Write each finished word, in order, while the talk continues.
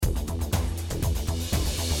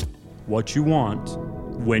what you want,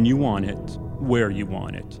 when you want it, where you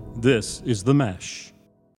want it. This is The Mesh.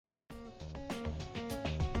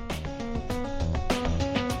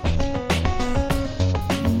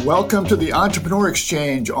 Welcome to the Entrepreneur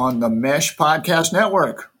Exchange on the Mesh Podcast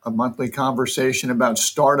Network, a monthly conversation about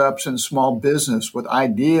startups and small business with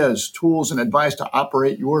ideas, tools, and advice to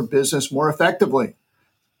operate your business more effectively.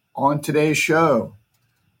 On today's show,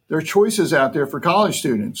 there are choices out there for college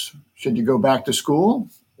students. Should you go back to school,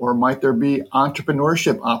 or might there be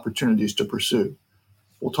entrepreneurship opportunities to pursue?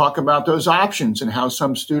 We'll talk about those options and how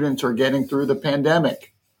some students are getting through the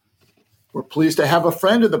pandemic. We're pleased to have a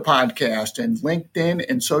friend of the podcast and LinkedIn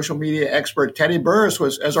and social media expert Teddy Burris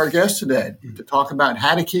was as our guest today to talk about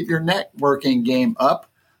how to keep your networking game up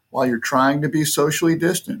while you're trying to be socially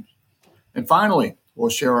distant. And finally, we'll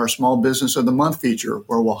share our Small Business of the Month feature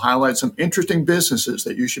where we'll highlight some interesting businesses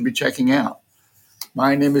that you should be checking out.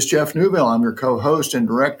 My name is Jeff Newville. I'm your co-host and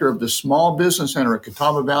director of the Small Business Center at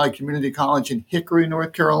Catawba Valley Community College in Hickory,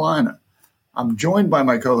 North Carolina. I'm joined by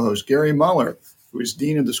my co-host, Gary Muller, who is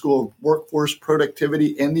Dean of the School of Workforce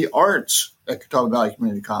Productivity and the Arts at Catawba Valley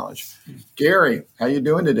Community College. Gary, how you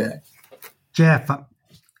doing today? Jeff,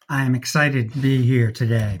 I am excited to be here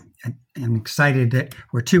today. I'm excited that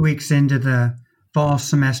we're 2 weeks into the fall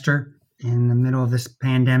semester in the middle of this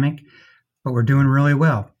pandemic, but we're doing really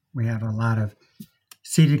well. We have a lot of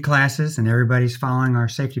seated classes and everybody's following our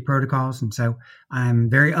safety protocols. And so I'm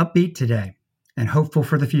very upbeat today and hopeful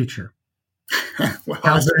for the future. Well,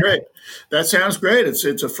 that's great. That sounds great. It's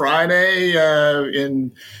a Friday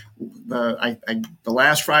in the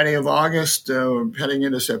last Friday of August, heading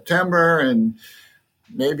into September, and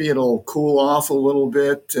maybe it'll cool off a little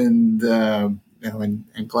bit. And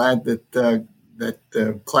and glad that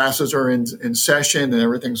the classes are in session and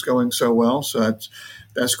everything's going so well. So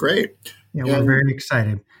that's great. Yeah, we're very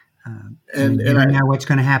excited. And I know what's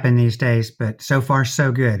going to happen these days, but so far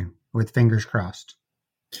so good. With fingers crossed.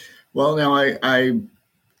 Well, now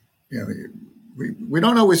we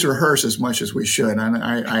don't always rehearse as much as we should, and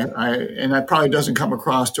that probably doesn't come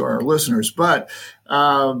across to our listeners. But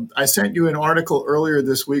I sent you an article earlier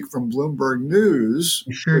this week from Bloomberg News.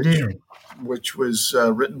 You sure did. Which was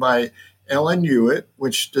written by Ellen Hewitt,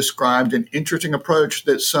 which described an interesting approach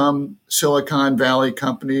that some Silicon Valley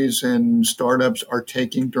companies and startups are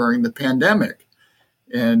taking during the pandemic.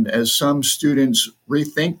 And as some students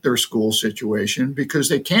rethink their school situation because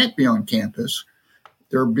they can't be on campus,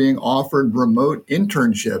 they're being offered remote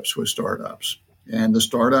internships with startups. And the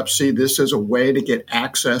startups see this as a way to get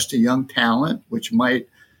access to young talent, which might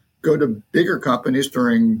go to bigger companies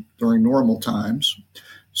during normal times.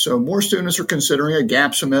 So more students are considering a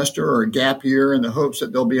gap semester or a gap year in the hopes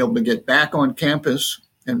that they'll be able to get back on campus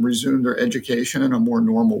and resume their education in a more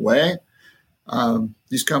normal way.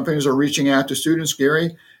 These companies are reaching out to students.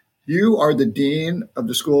 Gary, you are the Dean of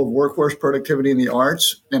the School of Workforce Productivity and the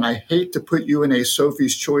Arts, and I hate to put you in a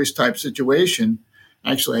Sophie's Choice type situation.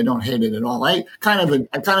 Actually, I don't hate it at all. I kind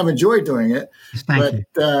of enjoy doing it. Thank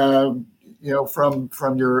you.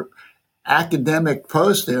 From your academic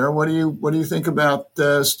post there, what do you think about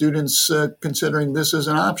students considering this as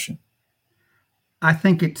an option? I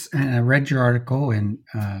think I read your article, and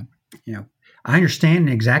I understand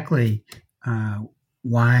exactly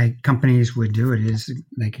why companies would do it. Is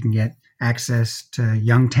they can get access to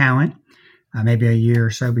young talent, maybe a year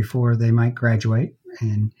or so before they might graduate.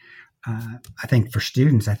 And I think for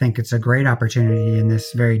students, I think it's a great opportunity in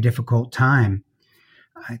this very difficult time.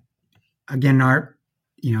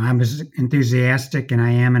 I'm as enthusiastic, and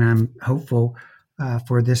I'm hopeful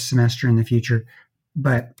for this semester in the future.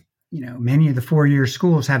 But many of the 4-year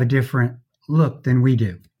schools have a different look than we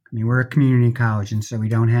do. I mean, we're a community college, and so we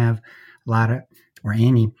don't have a lot of or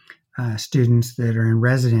any students that are in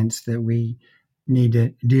residence that we need to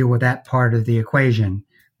deal with that part of the equation.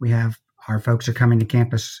 We have our folks are coming to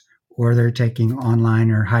campus, or they're taking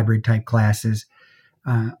online or hybrid type classes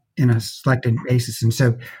in a selected basis. And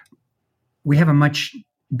so we have a much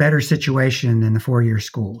better situation than the 4-year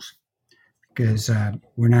schools because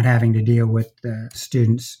we're not having to deal with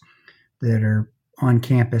students that are on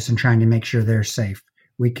campus and trying to make sure they're safe.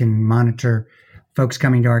 We can monitor folks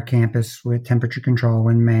coming to our campus with temperature control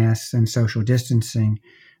and masks and social distancing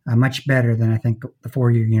much better than I think the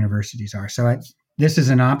 4-year universities are. So this is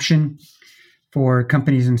an option for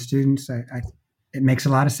companies and students. It makes a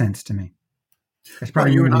lot of sense to me. That's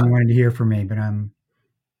probably what you wanted to hear from me, but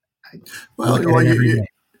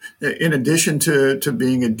in addition to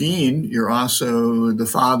being a dean, you're also the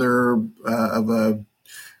father of a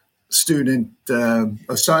student,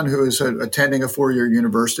 a son who is attending a 4-year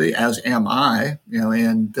university, as am I.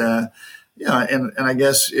 And I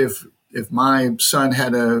guess if if my son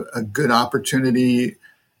had a good opportunity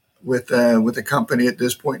with a company at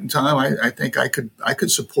this point in time, I think I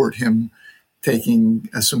could support him taking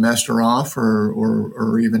a semester off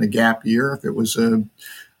or even a gap year if it was a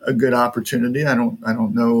good opportunity. I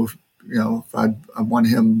don't know if I want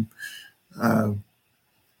him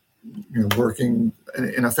working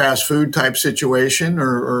in a fast food type situation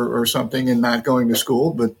or something and not going to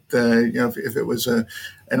school. But if it was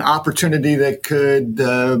an opportunity that could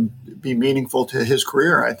be meaningful to his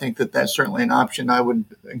career, I think that's certainly an option I would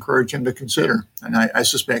encourage him to consider. And I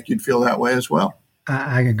suspect you'd feel that way as well.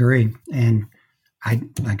 I agree. And like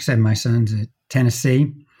I said, my son's at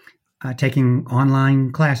Tennessee taking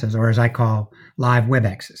online classes, or as I call live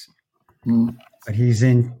WebExes. Mm. But he's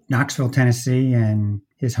in Knoxville, Tennessee, and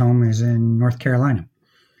his home is in North Carolina.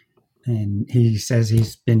 And he says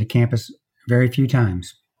he's been to campus very few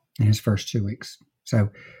times in his first 2 weeks. So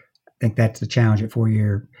I think that's the challenge that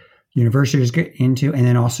four-year universities get into, and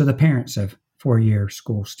then also the parents of four-year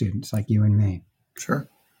school students like you and me. Sure.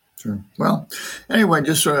 Well, anyway,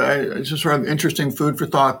 just sort of interesting food for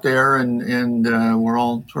thought there, and we're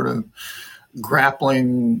all sort of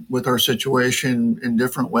grappling with our situation in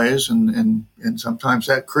different ways, and sometimes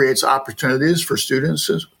that creates opportunities for students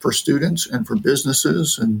and for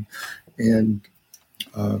businesses, and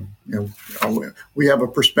we have a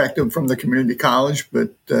perspective from the community college,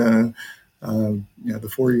 but the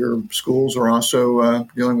four-year schools are also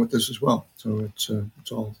dealing with this as well. So it's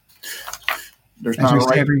all. There's not a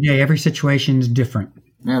right. Every day, every situation is different.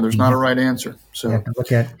 Yeah, there's not a right answer. So you have to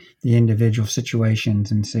look at the individual situations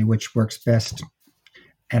and see which works best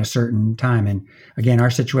at a certain time. And again, our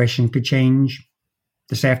situation could change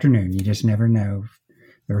this afternoon. You just never know if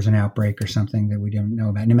there was an outbreak or something that we don't know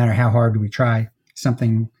about. No matter how hard we try,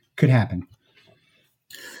 something could happen.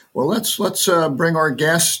 Well, let's bring our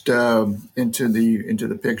guest into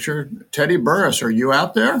the picture. Teddy Burris, are you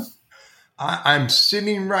out there? I'm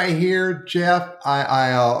sitting right here, Jeff.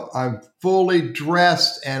 I'm fully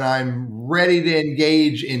dressed and I'm ready to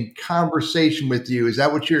engage in conversation with you. Is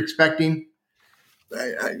that what you're expecting?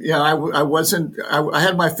 I wasn't. I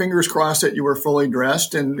had my fingers crossed that you were fully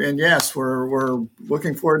dressed, and yes, we're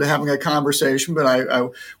looking forward to having a conversation.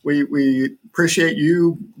 But we appreciate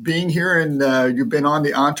you being here, and you've been on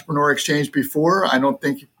the Entrepreneur Exchange before. I don't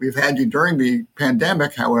think we've had you during the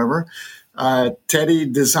pandemic, however. Teddy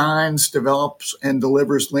designs, develops, and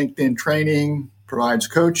delivers LinkedIn training, provides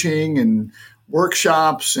coaching and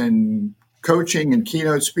workshops and coaching and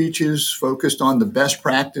keynote speeches focused on the best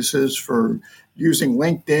practices for using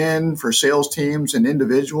LinkedIn for sales teams and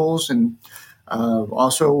individuals, and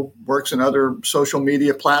also works in other social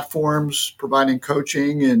media platforms, providing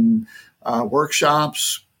coaching and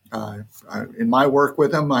workshops. In my work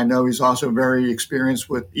with him, I know he's also very experienced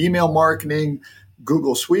with email marketing,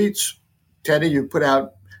 Google Suites. Teddy, you put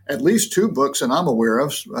out at least 2 books that I'm aware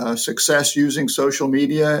of, Success Using Social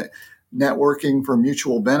Media, Networking for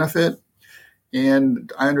Mutual Benefit.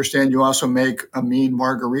 And I understand you also make a mean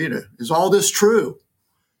margarita. Is all this true?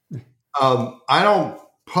 I don't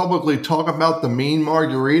publicly talk about the mean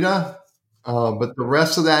margarita, but the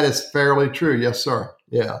rest of that is fairly true. Yes, sir.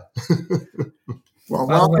 Yeah. Well,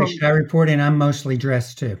 welcome. I report in, I'm mostly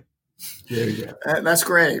dressed too. There you go. That's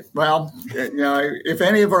great. Well, if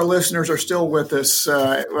any of our listeners are still with us,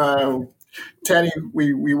 Teddy,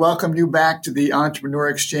 we welcome you back to the Entrepreneur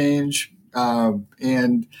Exchange.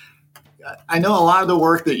 And I know a lot of the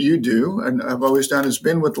work that you do, and I've always done, has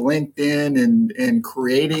been with LinkedIn and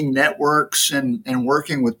creating networks and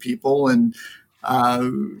working with people. And, a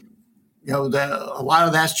lot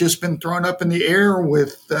of that's just been thrown up in the air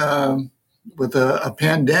with a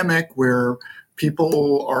pandemic where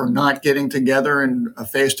people are not getting together in a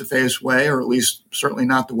face-to-face way, or at least certainly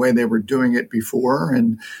not the way they were doing it before.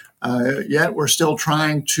 And yet we're still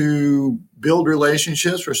trying to build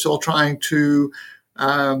relationships. We're still trying to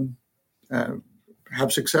have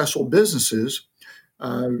successful businesses.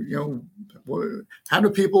 How do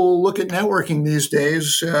people look at networking these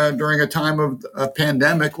days during a time of a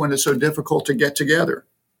pandemic when it's so difficult to get together?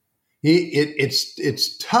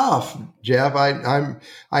 It's tough, Jeff.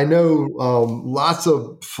 I know lots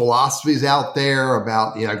of philosophies out there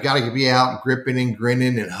about I've got to be out gripping and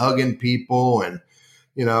grinning and hugging people, and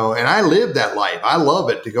and I live that life. I love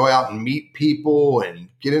it to go out and meet people and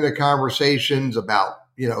get into conversations about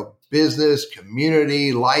business,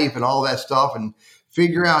 community, life, and all that stuff, and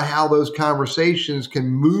figure out how those conversations can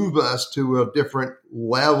move us to a different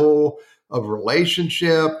level of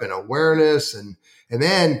relationship and awareness, and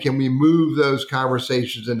then can we move those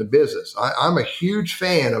conversations into business? I'm a huge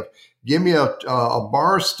fan of give me a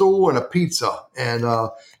bar stool and a pizza, and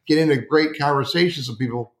get into great conversations with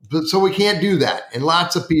people. So we can't do that. And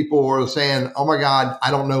lots of people are saying, oh my God,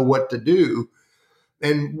 I don't know what to do.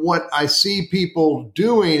 And what I see people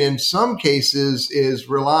doing in some cases is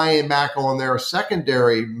relying back on their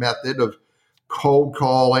secondary method of cold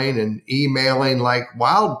calling and emailing like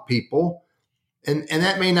wild people. And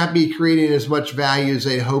that may not be creating as much value as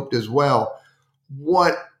they hoped as well.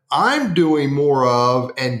 What I'm doing more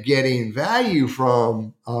of and getting value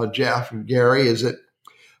from, Jeff and Gary, is that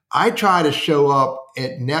I try to show up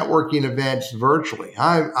at networking events virtually.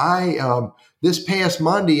 This past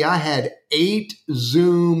Monday, I had 8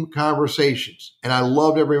 Zoom conversations, and I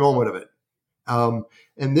loved every moment of it.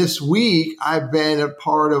 And this week, I've been a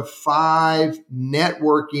part of 5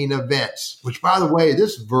 networking events, which, by the way,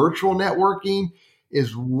 this virtual networking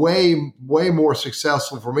is way, way more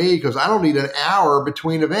successful for me because I don't need an hour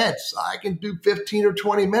between events. I can do 15 or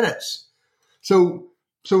 20 minutes. So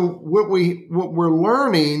what we're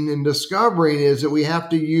learning and discovering is that we have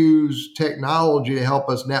to use technology to help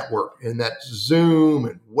us network, and that's Zoom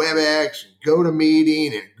and WebEx and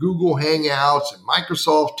GoToMeeting and Google Hangouts and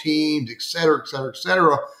Microsoft Teams, et cetera, et cetera, et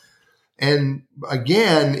cetera. And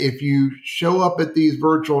again, if you show up at these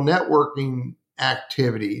virtual networking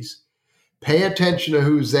activities, pay attention to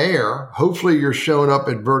who's there. Hopefully you're showing up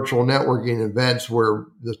at virtual networking events where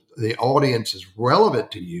the audience is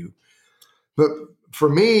relevant to you. But for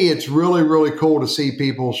me, it's really, really cool to see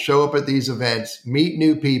people show up at these events, meet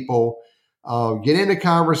new people, get into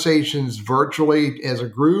conversations virtually as a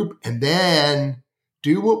group, and then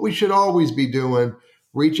do what we should always be doing.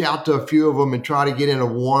 Reach out to a few of them and try to get into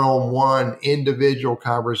one-on-one individual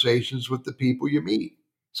conversations with the people you meet.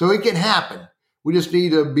 So it can happen. We just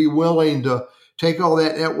need to be willing to take all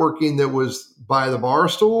that networking that was by the bar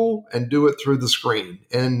stool and do it through the screen.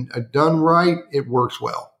 And done right, it works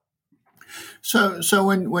well. So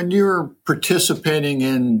when you're participating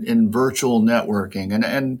in virtual networking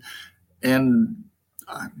and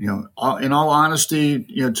you know, in all honesty,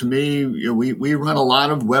 you know, to me, you know, we run a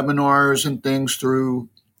lot of webinars and things through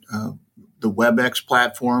the WebEx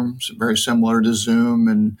platforms, very similar to Zoom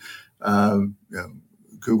and you know,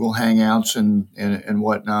 Google Hangouts and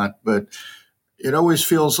whatnot. But it always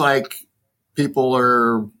feels like people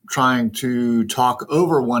are trying to talk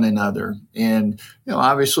over one another. And, you know,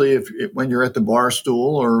 obviously when you're at the bar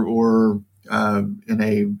stool or in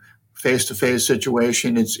a face-to-face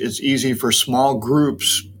situation, it's easy for small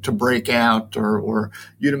groups to break out or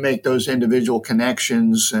you to make those individual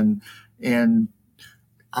connections. And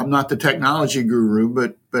I'm not the technology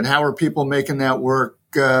guru, but how are people making that work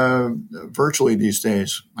virtually these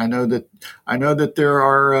days? I know that there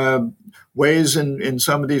are ways in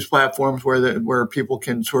some of these platforms where people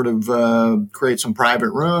can sort of create some private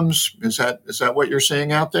rooms. Is that what you're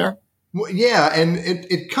seeing out there? Well, yeah, and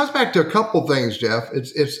it comes back to a couple things, Jeff.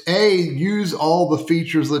 It's use all the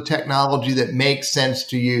features of the technology that make sense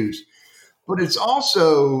to use, but it's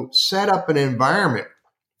also set up an environment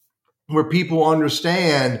where people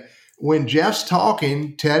understand when Jeff's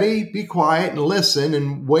talking, Teddy, be quiet and listen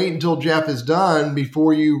and wait until Jeff is done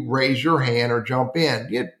before you raise your hand or jump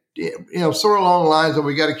in. You know, sort of along the lines of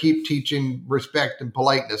we got to keep teaching respect and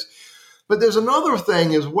politeness. But there's another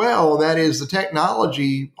thing as well, and that is the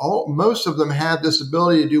technology. Most of them have this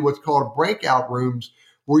ability to do what's called breakout rooms,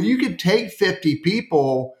 where you could take 50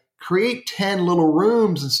 people, create 10 little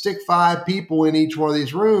rooms, and stick 5 people in each one of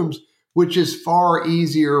these rooms, which is far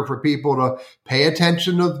easier for people to pay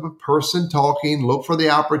attention to the person talking, look for the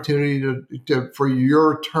opportunity for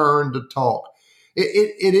your turn to talk.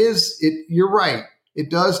 You're right. It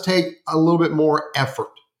does take a little bit more effort.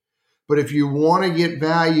 But if you want to get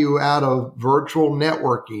value out of virtual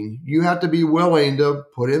networking, you have to be willing to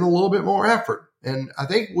put in a little bit more effort. And I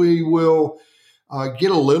think we will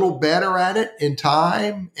get a little better at it in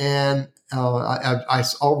time. And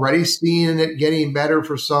I've already seen it getting better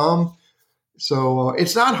for some. So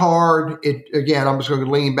it's not hard. Again, I'm just going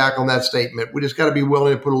to lean back on that statement. We just got to be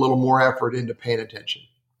willing to put a little more effort into paying attention.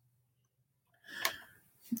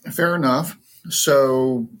 Fair enough.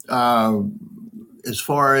 So as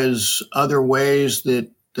far as other ways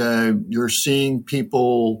that you're seeing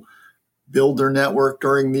people build their network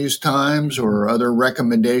during these times, or other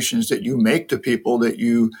recommendations that you make to people that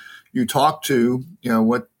you talk to, you know,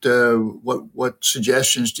 what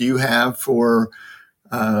suggestions do you have for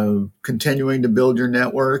continuing to build your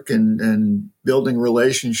network and building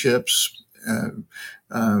relationships in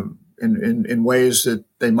ways that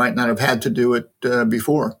they might not have had to do it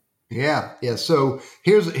before? Yeah. So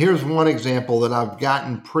here's one example that I've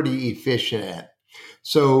gotten pretty efficient at.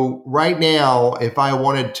 So right now, if I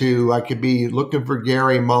wanted to, I could be looking for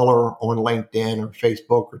Gary Muller on LinkedIn or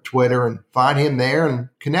Facebook or Twitter and find him there and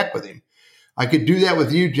connect with him. I could do that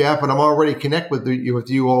with you, Jeff, but I'm already connected with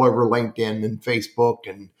you all over LinkedIn and Facebook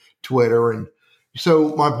and Twitter. And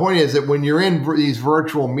so my point is that when you're in these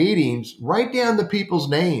virtual meetings, write down the people's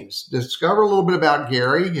names. Discover a little bit about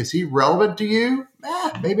Gary. Is he relevant to you?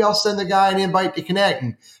 Maybe I'll send the guy an invite to connect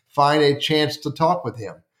and find a chance to talk with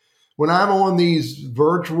him. When I'm on these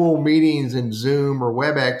virtual meetings in Zoom or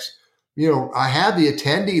WebEx, I have the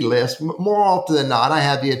attendee list. More often than not, I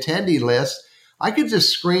have the attendee list. I could just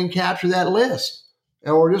screen capture that list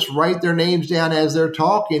or just write their names down as they're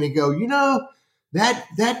talking and go,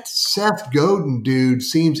 that Seth Godin dude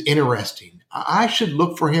seems interesting. I should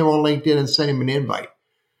look for him on LinkedIn and send him an invite.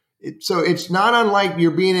 So it's not unlike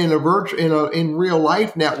you're being in in real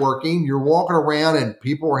life networking. You're walking around and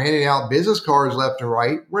people are handing out business cards left and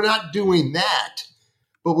right. We're not doing that,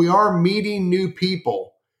 but we are meeting new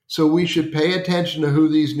people. So we should pay attention to who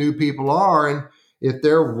these new people are. And if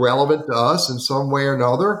they're relevant to us in some way or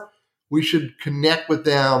another, we should connect with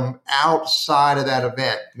them outside of that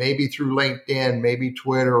event, maybe through LinkedIn, maybe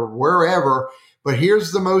Twitter, wherever. But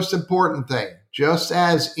here's the most important thing, just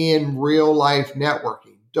as in real life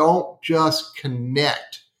networking, don't just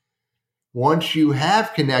connect. Once you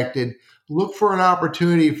have connected, look for an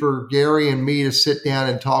opportunity for Gary and me to sit down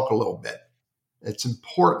and talk a little bit. It's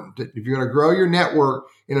important that if you're going to grow your network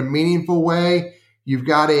in a meaningful way, you've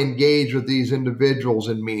got to engage with these individuals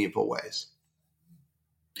in meaningful ways.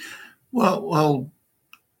 Well,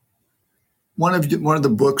 one of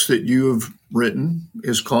the books that you've written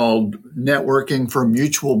is called Networking for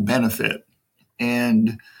Mutual Benefit,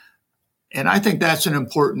 and I think that's an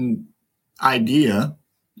important idea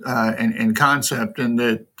and concept, and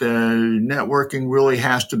that networking really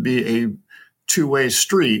has to be a two-way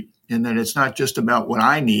street, in that it's not just about what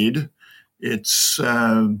I need; it's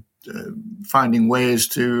finding ways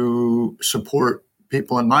to support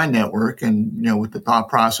people in my network. And, with the thought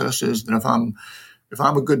process is that if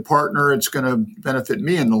I'm a good partner, it's going to benefit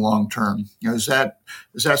me in the long term. Is that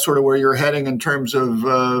sort of where you're heading in terms of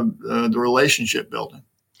the relationship building?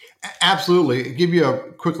 Absolutely. I'll give you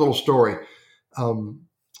a quick little story.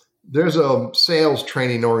 There's a sales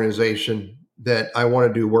training organization that I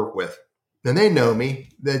want to do work with. And they know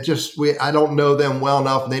me. I don't know them well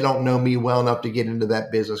enough, and they don't know me well enough to get into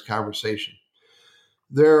that business conversation.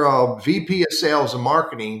 Their VP of sales and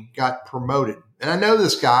marketing got promoted. And I know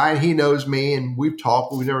this guy, and he knows me, and we've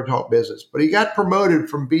talked, but we've never talked business. But he got promoted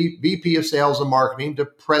from VP of sales and marketing to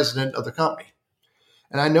president of the company.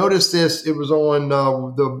 And I noticed this, it was on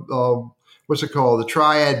the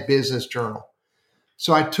Triad Business Journal.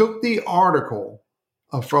 So I took the article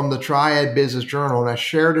from the Triad Business Journal and I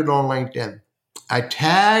shared it on LinkedIn. I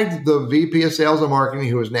tagged the VP of sales and marketing,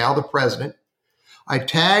 who is now the president. I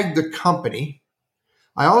tagged the company.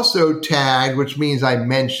 I also tagged, which means I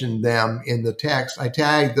mentioned them in the text, I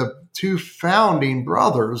tagged the two founding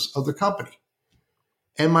brothers of the company.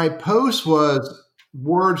 And my post was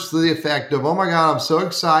words to the effect of, oh my God, I'm so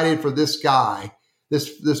excited for this guy, this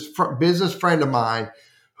business friend of mine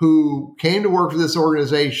who came to work for this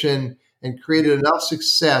organization and created enough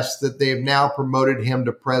success that they have now promoted him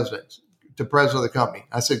to president of the company.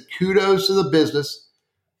 I said, kudos to the business,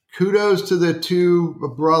 kudos to the two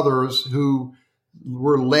brothers who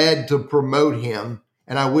were led to promote him,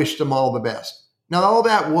 and I wished them all the best. Now, all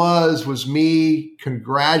that was me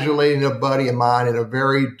congratulating a buddy of mine in a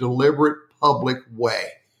very deliberate, public way.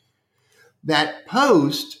 That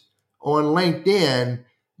post on LinkedIn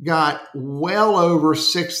got well over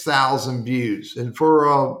 6,000 views. And for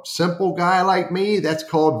a simple guy like me, that's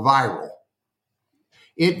called viral.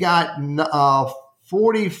 It got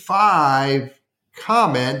 45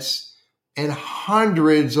 comments and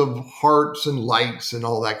hundreds of hearts and likes and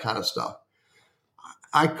all that kind of stuff.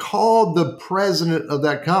 I called the president of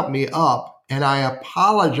that company up and I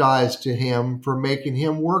apologized to him for making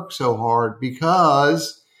him work so hard,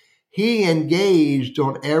 because he engaged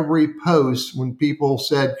on every post when people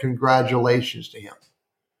said congratulations to him.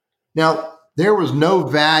 Now, there was no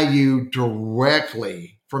value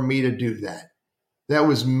directly for me to do that. That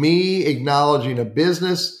was me acknowledging a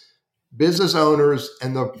business owners,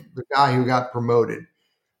 and the guy who got promoted.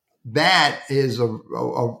 That is,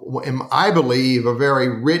 I believe, a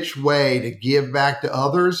very rich way to give back to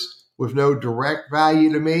others with no direct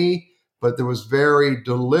value to me, but there was very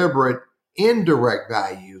deliberate, indirect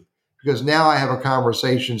value, because now I have a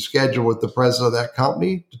conversation scheduled with the president of that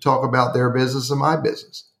company to talk about their business and my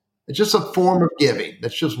business. It's just a form of giving.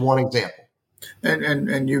 That's just one example.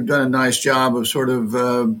 And you've done a nice job of sort of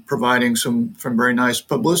providing some very nice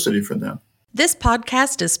publicity for them. This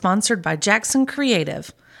podcast is sponsored by Jackson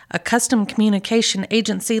Creative, a custom communication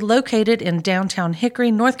agency located in downtown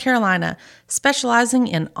Hickory, North Carolina, specializing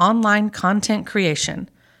in online content creation.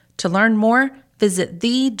 To learn more, visit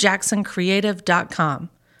thejacksoncreative.com.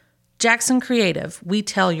 Jackson Creative, we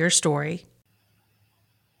tell your story.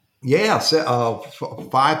 Yeah,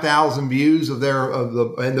 5,000 views and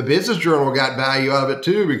the Business Journal got value out of it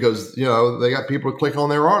too, because they got people to click on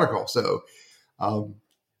their article. So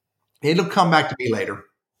it'll come back to me later.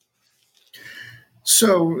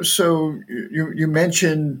 So you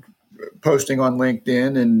mentioned posting on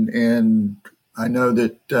LinkedIn, and I know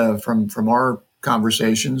that from our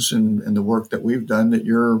conversations and the work that we've done, that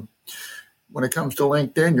when it comes to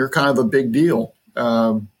LinkedIn, you're kind of a big deal.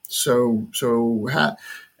 So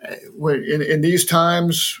in these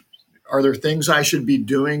times, are there things I should be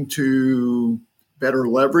doing to better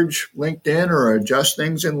leverage LinkedIn, or adjust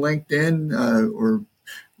things in LinkedIn, or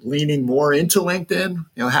leaning more into LinkedIn?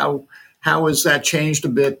 How has that changed a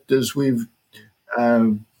bit as we've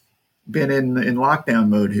been in lockdown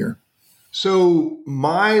mode here? So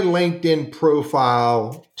my LinkedIn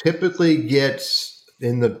profile typically gets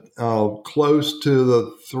in the close to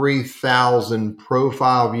the 3,000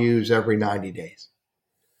 profile views every 90 days,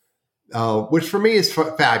 which for me is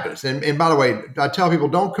fabulous. And by the way, I tell people,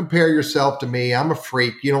 don't compare yourself to me. I'm a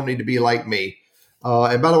freak. You don't need to be like me.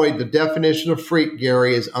 And by the way, the definition of freak,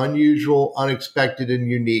 Gary, is unusual, unexpected, and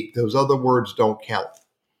unique. Those other words don't count.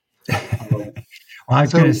 Well, I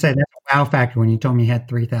was going to say that's a wow factor when you told me you had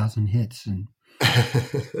 3,000 hits. And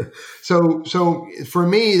so for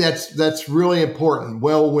me, that's really important.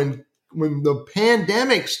 Well, when the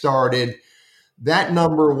pandemic started, that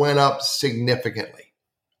number went up significantly,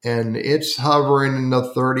 and it's hovering in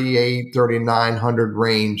the 3,900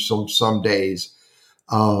 range some days.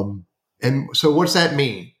 And so what's that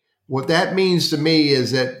mean? What that means to me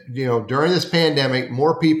is that, during this pandemic,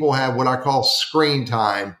 more people have what I call screen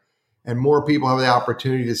time, and more people have the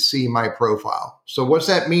opportunity to see my profile. So what's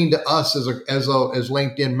that mean to us as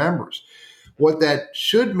LinkedIn members? What that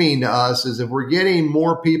should mean to us is if we're getting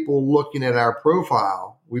more people looking at our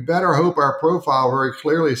profile, we better hope our profile very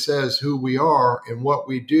clearly says who we are and what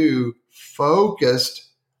we do, focused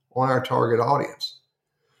on our target audience.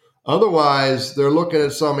 Otherwise, they're looking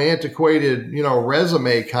at some antiquated,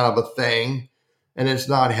 resume kind of a thing, and it's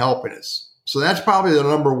not helping us. So that's probably the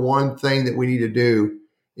number one thing that we need to do,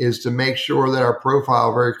 is to make sure that our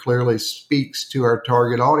profile very clearly speaks to our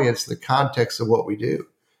target audience, the context of what we do.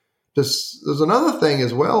 There's another thing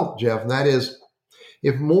as well, Jeff, and that is,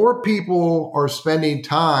 if more people are spending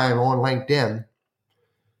time on LinkedIn,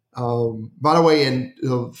 by the way, in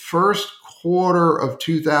the first quarter of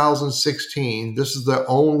 2016, this is the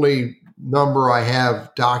only number I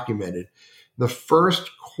have documented. The first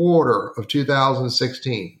quarter of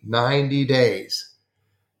 2016, 90 days,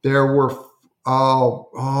 there were, I'm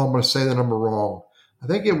going to say the number wrong. I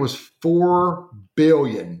think it was 4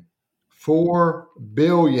 billion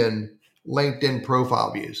LinkedIn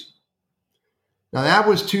profile views. Now, that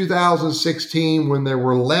was 2016, when there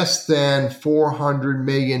were less than 400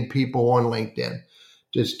 million people on LinkedIn.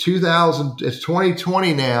 It's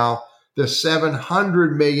 2020 now. There's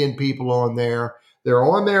 700 million people on there. They're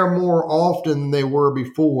on there more often than they were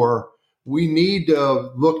before. We need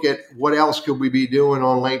to look at what else could we be doing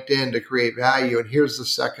on LinkedIn to create value. And here's the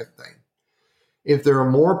second thing. If there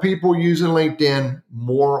are more people using LinkedIn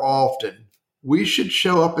more often, we should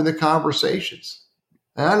show up in the conversations.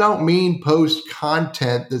 And I don't mean post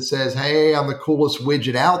content that says, hey, I'm the coolest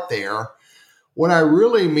widget out there. What I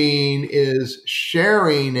really mean is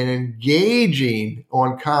sharing and engaging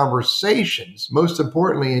on conversations, most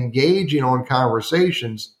importantly, engaging on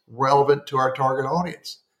conversations relevant to our target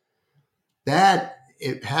audience.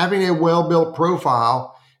 Having a well-built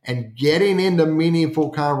profile and getting into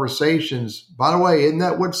meaningful conversations, by the way, isn't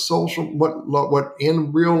that what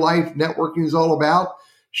in real life networking is all about?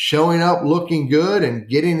 Showing up looking good and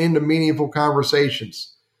getting into meaningful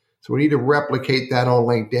conversations. So we need to replicate that on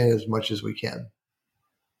LinkedIn as much as we can.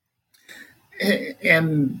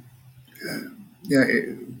 And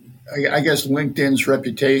I guess LinkedIn's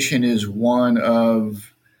reputation is one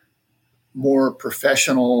of more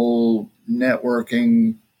professional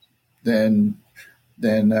networking than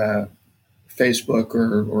Facebook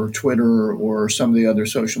or Twitter or some of the other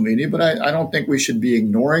social media. But I don't think we should be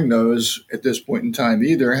ignoring those at this point in time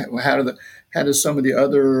either. How do some of the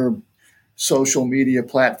other social media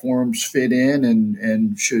platforms fit in,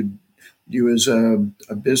 and should you as a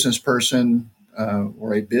business person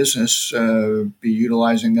or a business be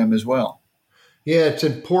utilizing them as well? Yeah, it's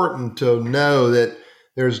important to know that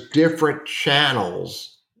there's different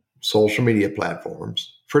channels, social media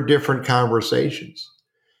platforms, for different conversations.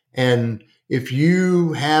 And if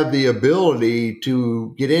you have the ability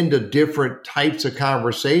to get into different types of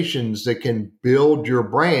conversations that can build your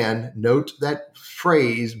brand, note that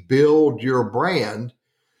phrase, build your brand,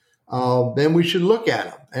 then we should look at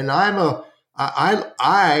them. And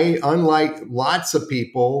I, unlike lots of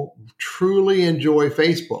people, truly enjoy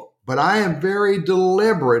Facebook, but I am very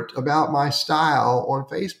deliberate about my style on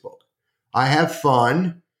Facebook. I have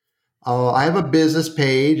fun. I have a business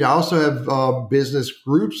page. I also have business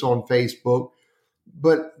groups on Facebook.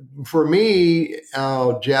 But for me,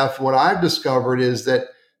 Jeff, what I've discovered is that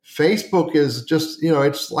Facebook is just,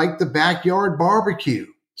 it's like the backyard barbecue.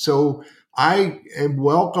 So I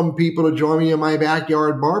welcome people to join me in my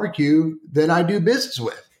backyard barbecue that I do business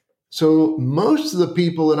with. So most of the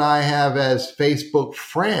people that I have as Facebook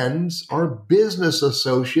friends are business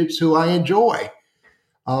associates who I enjoy.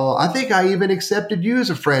 I think I even accepted you as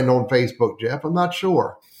a friend on Facebook, Jeff. I'm not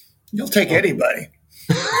sure. You'll take anybody.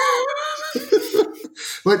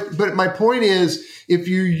 But my point is, if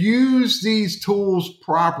you use these tools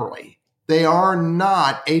properly, they are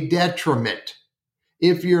not a detriment.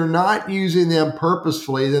 If you're not using them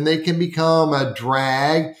purposefully, then they can become a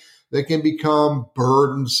drag. They can become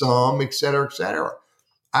burdensome, et cetera, et cetera.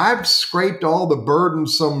 I've scraped all the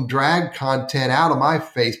burdensome drag content out of my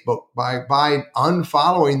Facebook by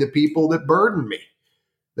unfollowing the people that burden me.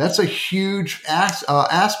 That's a huge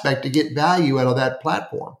aspect to get value out of that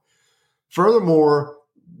platform. Furthermore,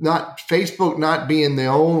 Facebook not being the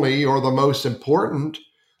only or the most important,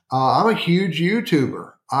 I'm a huge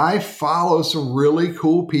YouTuber. I follow some really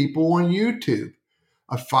cool people on YouTube.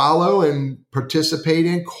 I follow and participate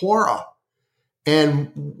in Quora.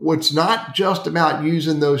 And it's not just about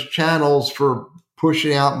using those channels for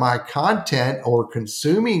pushing out my content or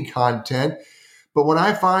consuming content, but when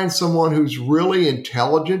I find someone who's really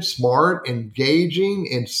intelligent, smart, engaging,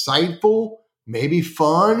 insightful, maybe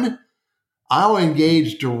fun, I'll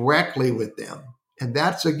engage directly with them. And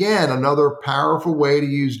that's, again, another powerful way to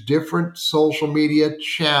use different social media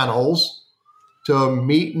channels to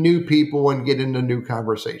meet new people and get into new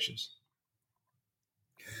conversations.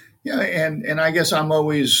 Yeah, and I guess I'm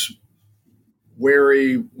always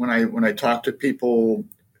wary when I talk to people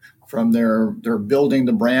from their building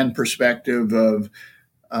the brand perspective of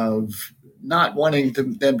not wanting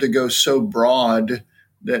them to go so broad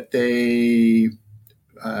that they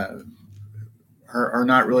are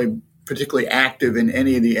not really particularly active in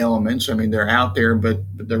any of the elements. I mean, they're out there, but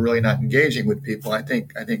they're really not engaging with people. I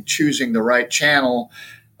think choosing the right channel,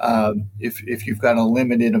 if you've got a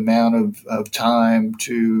limited amount of time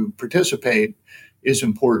to participate, is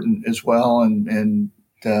important as well. And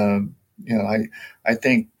I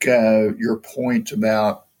think your point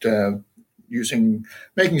about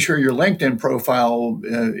making sure your LinkedIn profile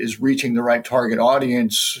is reaching the right target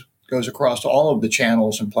audience goes across all of the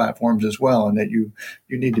channels and platforms as well, and that you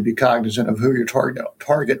need to be cognizant of who your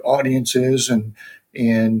target audience is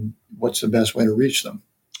and what's the best way to reach them.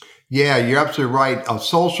 Yeah, you're absolutely right.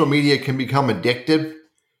 Social media can become addictive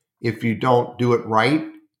if you don't do it right.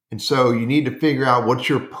 And so you need to figure out what's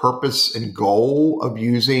your purpose and goal of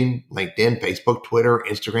using LinkedIn, Facebook, Twitter,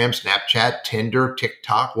 Instagram, Snapchat, Tinder,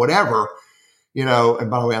 TikTok, whatever. And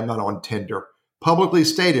by the way, I'm not on Tinder. Publicly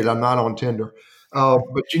stated, I'm not on Tinder.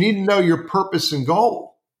 But you need to know your purpose and goal.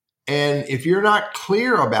 And if you're not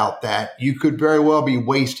clear about that, you could very well be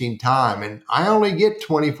wasting time. And I only get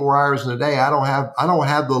 24 hours in a day. I don't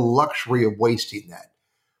have the luxury of wasting that.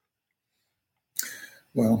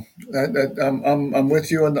 Well, I'm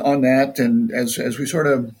with you on that. And as we sort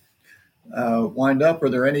of wind up, are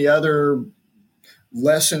there any other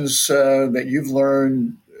lessons that you've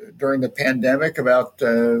learned during the pandemic about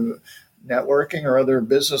networking or other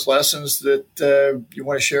business lessons that you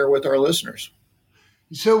want to share with our listeners?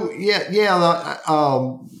 So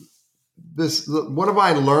what have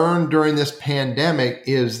I learned during this pandemic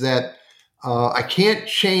is that I can't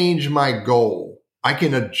change my goal. I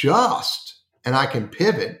can adjust and I can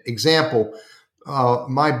pivot. Example,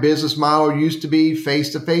 my business model used to be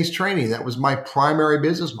face-to-face training. That was my primary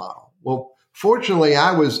business model. Well, fortunately,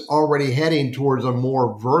 I was already heading towards a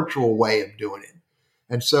more virtual way of doing it.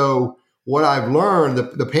 And so what I've learned,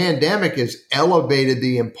 the pandemic has elevated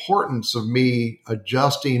the importance of me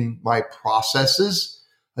adjusting my processes,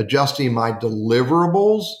 adjusting my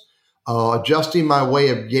deliverables, adjusting my way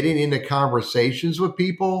of getting into conversations with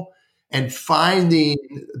people, and finding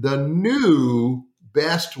the new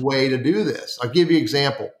best way to do this. I'll give you an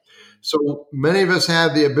example. So many of us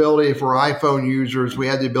have the ability, if we're iPhone users, we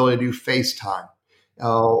have the ability to do FaceTime.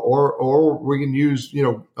 Or we can use,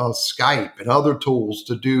 Skype and other tools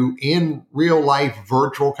to do in real life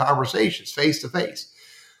virtual conversations, face to face.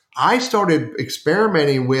 I started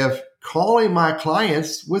experimenting with calling my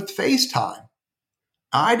clients with FaceTime.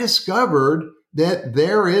 I discovered that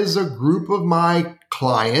there is a group of my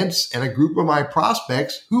clients and a group of my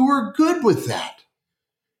prospects who are good with that.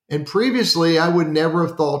 And previously, I would never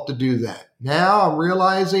have thought to do that. Now I'm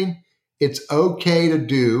realizing it's okay to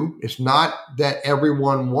do. It's not that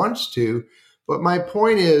everyone wants to, but my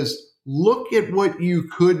point is look at what you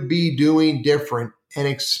could be doing different and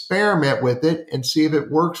experiment with it and see if it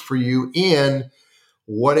works for you in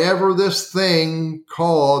whatever this thing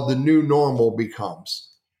called the new normal becomes.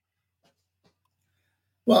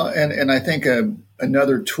 Well, and I think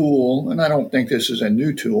another tool, and I don't think this is a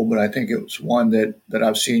new tool, but I think it's one that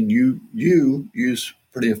I've seen you use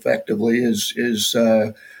pretty effectively is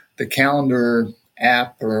the calendar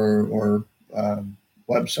app or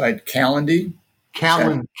website Calendly.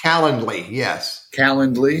 Calendly, yes.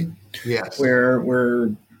 Calendly, yes.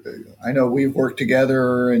 Where I know we've worked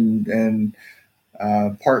together and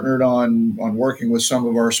partnered on working with some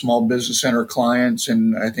of our small business center clients,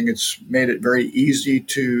 and I think it's made it very easy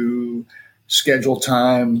to schedule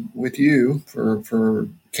time with you for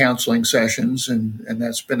counseling sessions, and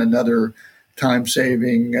that's been another time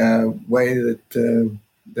saving way that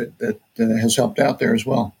has helped out there as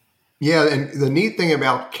well. Yeah, and the neat thing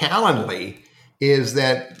about Calendly is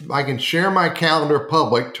that I can share my calendar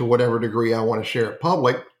public to whatever degree I want to share it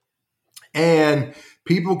public, and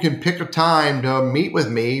people can pick a time to meet with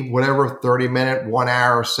me, whatever 30-minute, 1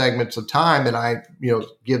 hour segments of time that I,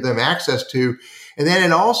 give them access to. And then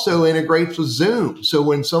it also integrates with Zoom. So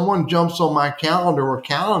when someone jumps on my calendar or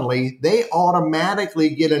Calendly, they automatically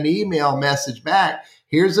get an email message back.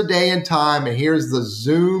 Here's the day and time, and here's the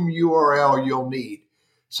Zoom URL you'll need.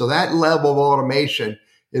 So that level of automation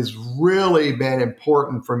has really been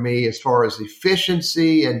important for me as far as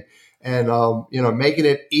efficiency and making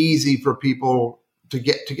it easy for people to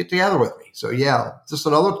get together with me. So yeah, just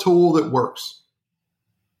another tool that works.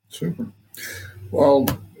 Super. Well,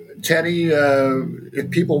 Teddy, if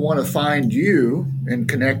people want to find you and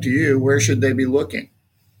connect to you, where should they be looking?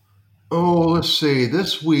 Oh, let's see.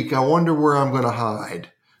 This week, I wonder where I'm going to hide.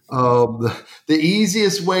 The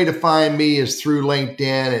easiest way to find me is through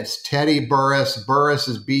LinkedIn. It's Teddy Burriss. Burriss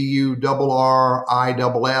is BURRISS.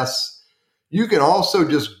 You can also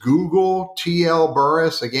just Google TL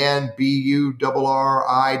Burriss, again,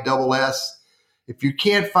 BURRISS. If you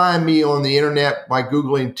can't find me on the internet by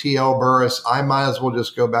Googling TL Burriss, I might as well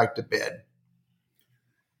just go back to bed.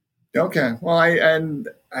 Okay. Well, I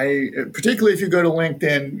particularly if you go to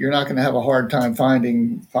LinkedIn, you're not going to have a hard time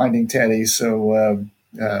finding Teddy. So,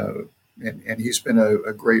 and he's been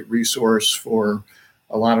a great resource for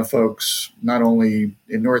a lot of folks, not only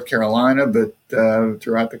in North Carolina, but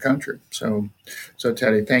throughout the country. So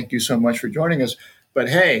Teddy, thank you so much for joining us. But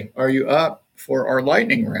hey, are you up for our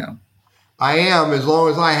lightning round? I am, as long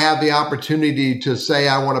as I have the opportunity to say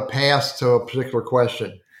I want to pass to a particular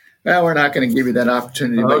question. Well, we're not going to give you that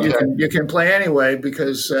opportunity, but Okay. you can play anyway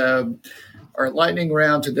because our lightning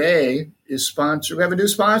round today is sponsored. We have a new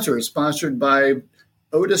sponsor. It's sponsored by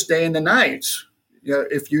Otis Day and the Nights.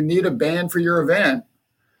 If you need a band for your event,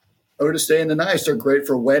 Otis Day and the Nights are great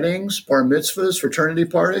for weddings, bar mitzvahs, fraternity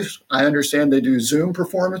parties. I understand they do Zoom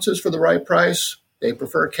performances for the right price. They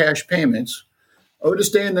prefer cash payments.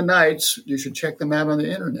 Otis Day and the Nights, you should check them out on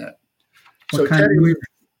the internet. So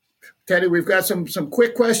Teddy, we've got some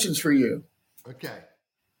quick questions for you. Okay.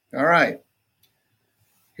 All right.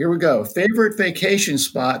 Here we go. Favorite vacation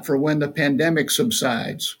spot for when the pandemic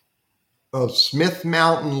subsides? Smith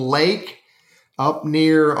Mountain Lake up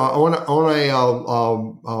near on a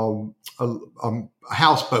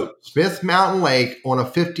houseboat. Smith Mountain Lake on a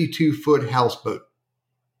 52-foot houseboat.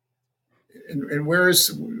 And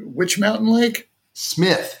which mountain lake?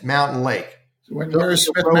 Smith Mountain Lake. Where is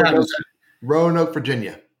Smith Mountain? Roanoke,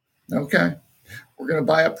 Virginia. Okay. We're going to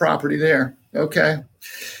buy a property there. Okay.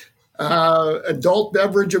 Adult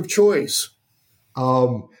beverage of choice?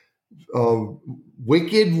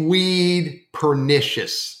 Wicked Weed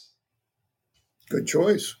Pernicious. Good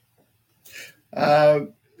choice.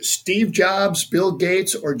 Steve Jobs, Bill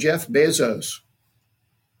Gates, or Jeff Bezos?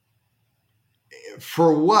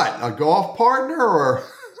 For what? A golf partner or?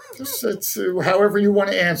 It's however you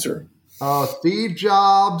want to answer. Steve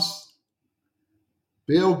Jobs,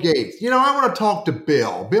 Bill Gates. I want to talk to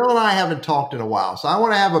Bill. Bill and I haven't talked in a while, so I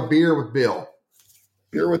want to have a beer with Bill.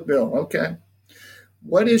 Beer with Bill. Okay.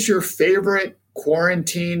 What is your favorite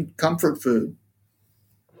quarantine comfort food?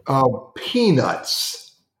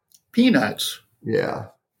 Peanuts. Peanuts. Yeah.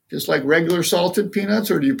 Just like regular salted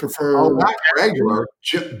peanuts, or do you prefer? Oh, not regular.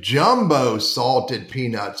 Jumbo salted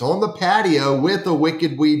peanuts on the patio with a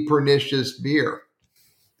Wicked Weed Pernicious beer.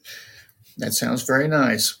 That sounds very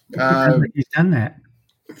nice. He's done that.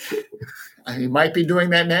 He might be doing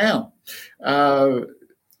that now.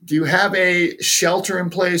 Do you have a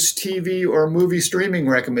shelter-in-place TV or movie streaming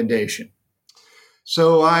recommendation?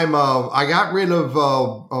 So I got rid of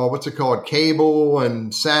what's it called, cable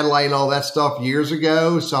and satellite and all that stuff years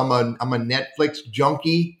ago. So I'm a Netflix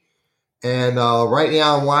junkie, and right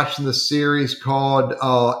now I'm watching the series called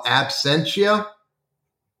Absentia.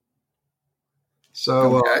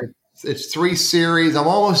 So Okay. it's 3 series. I'm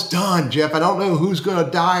almost done, Jeff. I don't know who's going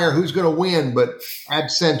to die or who's going to win, but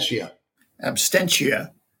Absentia.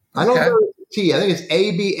 Abstentia. I don't Okay. know the T. I think it's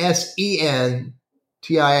Absentia.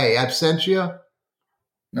 Absentia.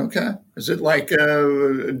 Okay. Is it like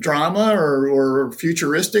a drama or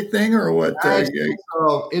futuristic thing or what?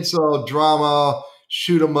 It's a drama,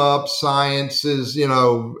 shoot 'em up, sciences.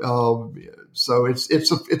 So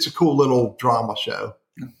it's a cool little drama show.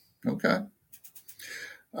 Okay.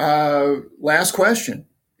 Last question.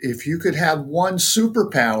 If you could have one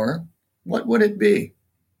superpower, what would it be?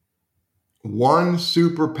 One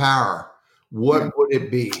superpower. What would it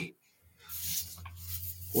be?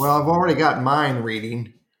 Well, I've already got mind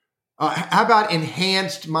reading. How about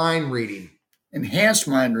enhanced mind reading? Enhanced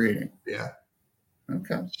mind reading. Yeah.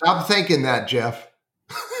 Okay. Stop thinking that, Jeff.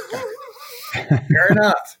 Fair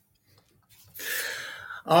enough.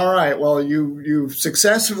 All right. Well, you've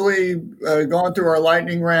successfully gone through our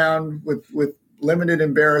lightning round with limited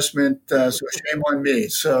embarrassment. So shame on me.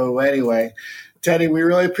 So anyway, Teddy, we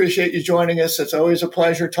really appreciate you joining us. It's always a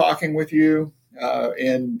pleasure talking with you.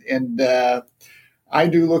 And I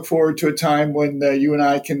do look forward to a time when you and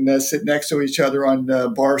I can sit next to each other on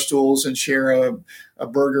bar stools and share a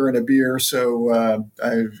burger and a beer. So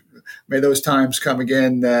may those times come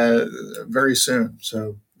again very soon.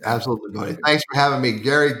 So absolutely, buddy. Thanks for having me,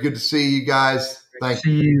 Gary. Good to see you guys. Thanks.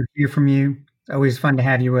 See you, hear from you. It's always fun to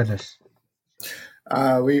have you with us.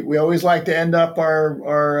 We always like to end up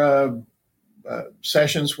our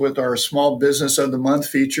sessions with our Small Business of the Month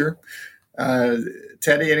feature.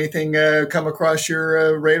 Teddy, anything come across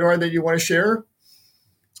your radar that you want to share?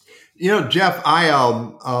 Jeff,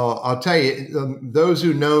 I'll tell you, those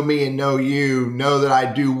who know me and know you know that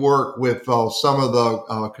I do work with some of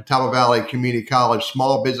the Catawba Valley Community College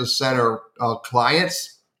Small Business Center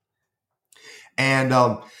clients. And,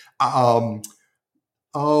 I'm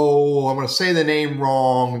going to say the name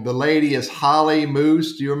wrong. The lady is Holly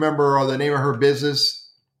Moose. Do you remember the name of her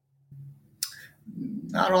business?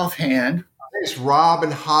 Not offhand. It's Rob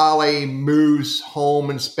and Holly Moose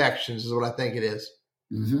Home Inspections is what I think it is.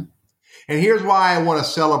 Mm-hmm. And here's why I want to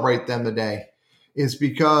celebrate them today. Is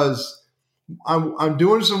because I'm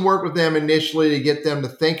doing some work with them initially to get them to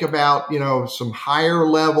think about, some higher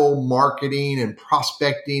level marketing and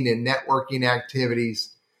prospecting and networking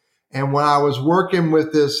activities. And when I was working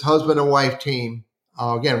with this husband and wife team,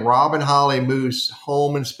 again, Rob and Holly Moose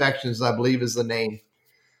Home Inspections, I believe is the name.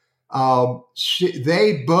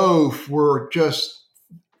 They both were just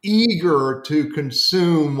eager to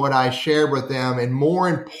consume what I shared with them. And more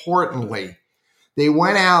importantly, they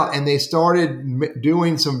went out and they started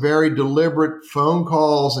doing some very deliberate phone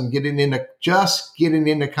calls and getting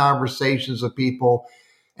into conversations with people.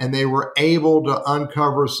 And they were able to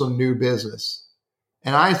uncover some new business.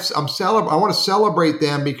 And I want to celebrate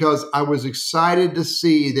them because I was excited to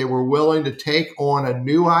see they were willing to take on a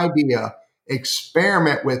new idea,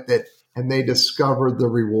 experiment with it, and they discovered the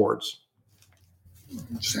rewards.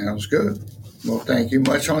 Sounds good. Well, thank you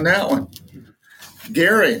much on that one.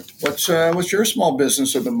 Gary, what's your Small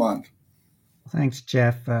Business of the Month? Thanks,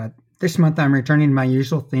 Jeff. This month I'm returning to my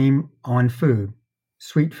usual theme on food,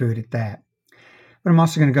 sweet food at that. But I'm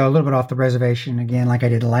also going to go a little bit off the reservation again, like I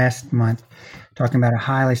did last month, talking about a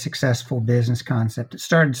highly successful business concept. It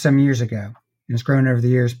started some years ago and it's grown over the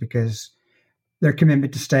years because their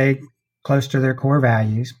commitment to stay close to their core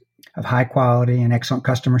values of high quality and excellent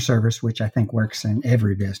customer service, which I think works in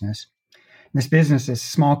every business. And this business is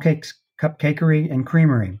Small Cakes Cupcakery and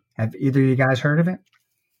Creamery. Have either of you guys heard of it?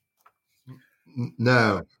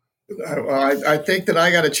 No. I think that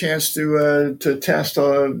I got a chance to test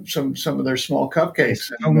some of their small cupcakes.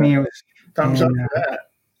 They told me it was thumbs up for that.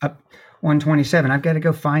 Up 127. I've got to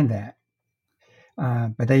go find that.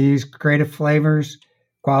 But they use creative flavors,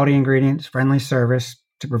 quality ingredients, friendly service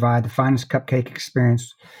to provide the finest cupcake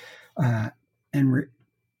experience.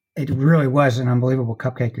 It really was an unbelievable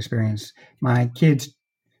cupcake experience. My kids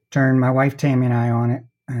turned my wife Tammy and I on it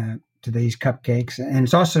to these cupcakes, and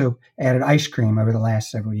it's also added ice cream over the last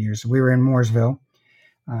several years. We were in Mooresville.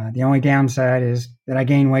 The only downside is that I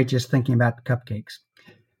gained weight just thinking about the cupcakes.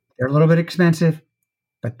 They're a little bit expensive,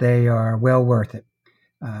 but they are well worth it.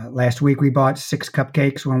 Last week we bought 6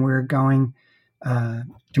 cupcakes when we were going to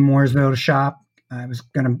Mooresville to shop. I was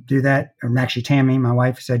going to do that. Or actually, Tammy, my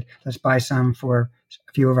wife, said, let's buy some for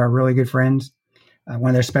a few of our really good friends. One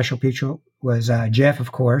of their special people was Jeff,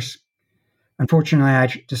 of course. Unfortunately,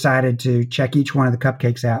 I decided to check each one of the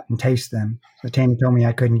cupcakes out and taste them. So Tammy told me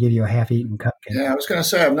I couldn't give you a half-eaten cupcake. Yeah, I was going to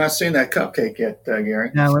say, I've not seen that cupcake yet,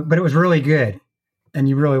 Gary. No, but it was really good, and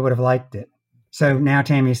you really would have liked it. So now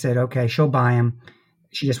Tammy said, okay, she'll buy them.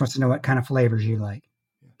 She just wants to know what kind of flavors you like.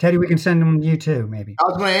 Teddy, we can send them to you too, maybe. I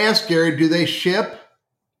was going to ask, Gary, do they ship?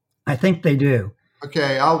 I think they do.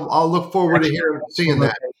 Okay, I'll look forward to seeing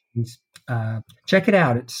that. Check it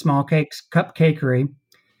out. It's Small Cakes Cupcakery.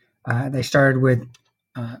 They started with,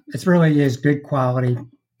 it really is good quality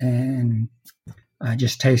and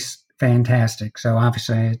just tastes fantastic. So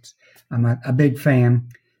obviously I'm a big fan.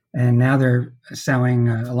 And now they're selling,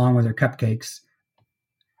 along with their cupcakes,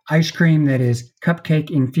 ice cream that is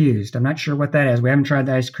cupcake infused. I'm not sure what that is. We haven't tried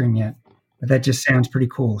the ice cream yet, but that just sounds pretty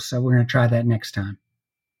cool. So we're going to try that next time.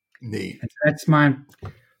 Neat. And that's my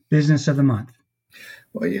business of the month.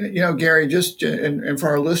 Well, Gary, just and for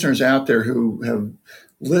our listeners out there who have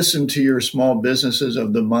listened to your small businesses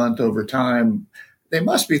of the month over time, they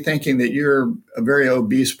must be thinking that you're a very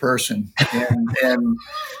obese person. And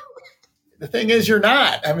the thing is, you're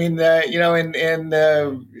not. I mean,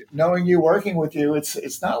 knowing you, working with you,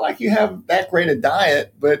 it's not like you have that great a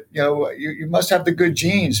diet, but you must have the good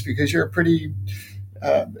genes because you're a pretty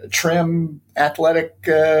trim, athletic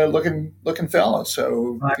looking fellow.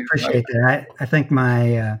 So I appreciate that. I think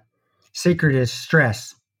my secret is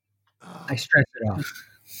stress. I stress it off.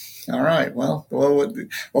 All right. Well,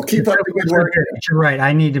 keep up the good work. You're right.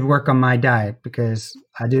 I need to work on my diet because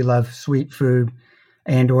I do love sweet food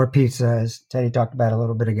and or pizza, as Teddy talked about a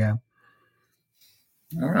little bit ago.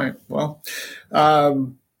 All right. Well,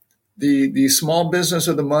 the small business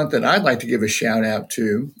of the month that I'd like to give a shout out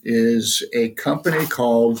to is a company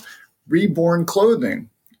called Reborn Clothing.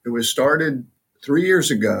 It was started 3 years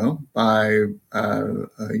ago by a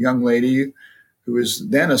young lady who was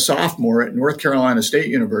then a sophomore at North Carolina State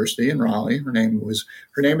University in Raleigh. Her name is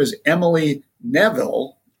Emily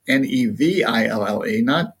Neville, Neville,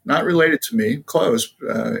 not related to me, close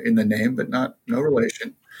in the name, but no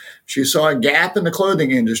relation. She saw a gap in the clothing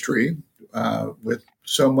industry with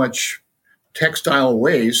so much textile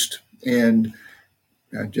waste, and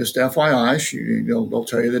just FYI, they'll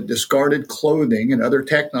tell you that discarded clothing and other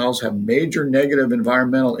textiles have major negative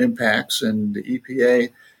environmental impacts, and the EPA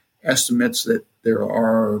estimates that there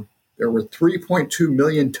were 3.2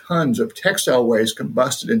 million tons of textile waste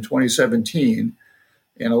combusted in 2017,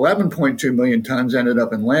 and 11.2 million tons ended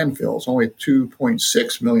up in landfills. Only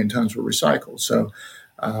 2.6 million tons were recycled. So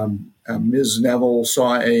Ms. Neville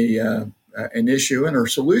saw an issue, and her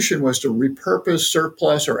solution was to repurpose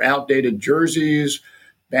surplus or outdated jerseys,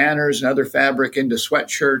 banners, and other fabric into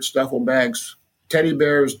sweatshirts, duffel bags, teddy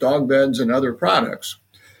bears, dog beds, and other products.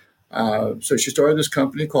 So she started this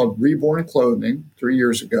company called Reborn Clothing 3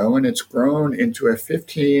 years ago, and it's grown into a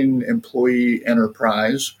 15-employee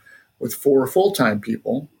enterprise with 4 full-time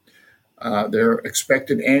people. Their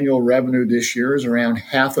expected annual revenue this year is around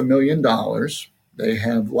 $500,000. They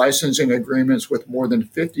have licensing agreements with more than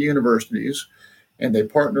 50 universities, and they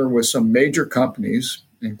partner with some major companies,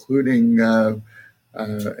 including a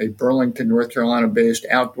Burlington, North Carolina-based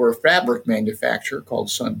outdoor fabric manufacturer called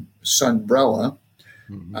Sunbrella.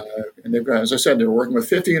 Mm-hmm. And they've got, as I said, they're working with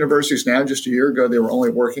 50 universities now. Just a year ago, they were only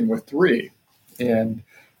working with 3. And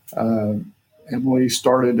Emily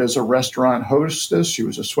started as a restaurant hostess. She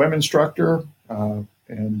was a swim instructor, and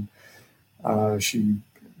she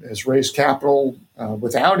has raised capital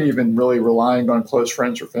without even really relying on close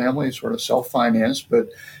friends or family, sort of self-financed. But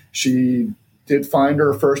she did find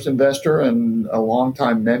her first investor and a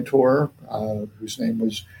longtime mentor, whose name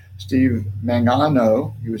was Steve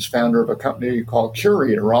Mangano. He was founder of a company called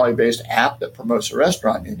Curate, a Raleigh-based app that promotes the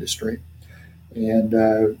restaurant industry.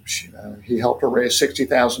 And he helped her raise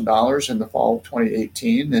 $60,000 in the fall of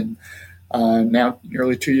 2018. And now,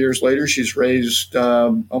 nearly 2 years later, she's raised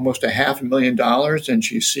almost $500,000, and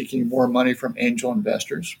she's seeking more money from angel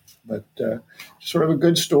investors. But sort of a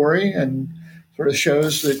good story, and sort of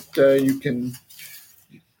shows that you can,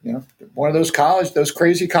 one of those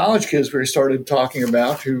crazy college kids we started talking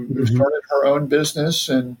about who started her own business.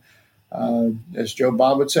 And as Joe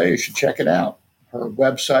Bob would say, you should check it out. Her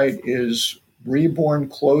website is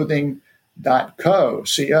rebornclothing.co.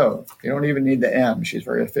 You don't even need the M. She's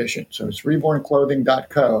very efficient. So it's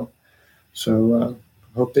rebornclothing.co. So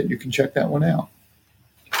hope that you can check that one out.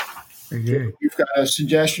 Very good. If you've got a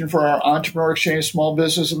suggestion for our Entrepreneur Exchange Small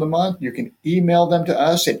Business of the Month, you can email them to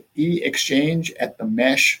us at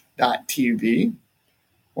eexchange@themesh.tv. I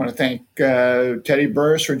want to thank Teddy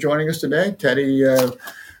Burris for joining us today. Teddy,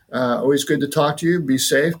 always good to talk to you. Be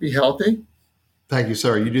safe, be healthy. Thank you,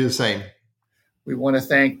 sir. You do the same. We want to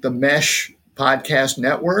thank the Mesh Podcast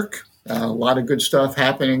Network. A lot of good stuff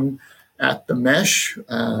happening at the Mesh.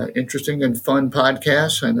 Interesting and fun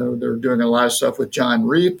podcasts. I know they're doing a lot of stuff with John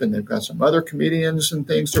Reap, and they've got some other comedians and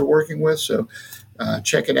things they're working with. So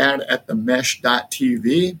check it out at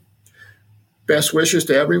themesh.tv. Best wishes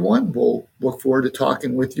to everyone. We'll look forward to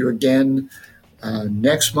talking with you again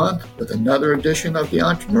next month with another edition of the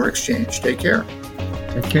Entrepreneur Exchange. Take care.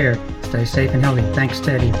 Take care. Stay safe and healthy. Thanks,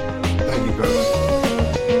 Teddy. Thank you, Bruce.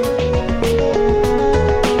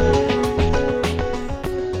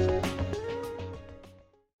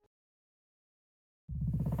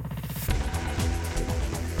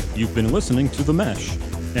 You've been listening to The Mesh,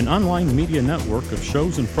 an online media network of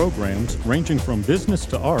shows and programs ranging from business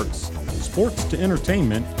to arts, sports to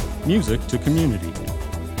entertainment, music to community.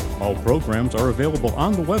 All programs are available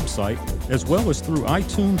on the website as well as through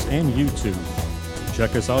iTunes and YouTube.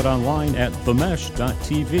 Check us out online at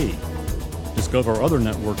themesh.tv. Discover other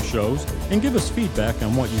network shows and give us feedback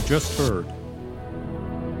on what you just heard.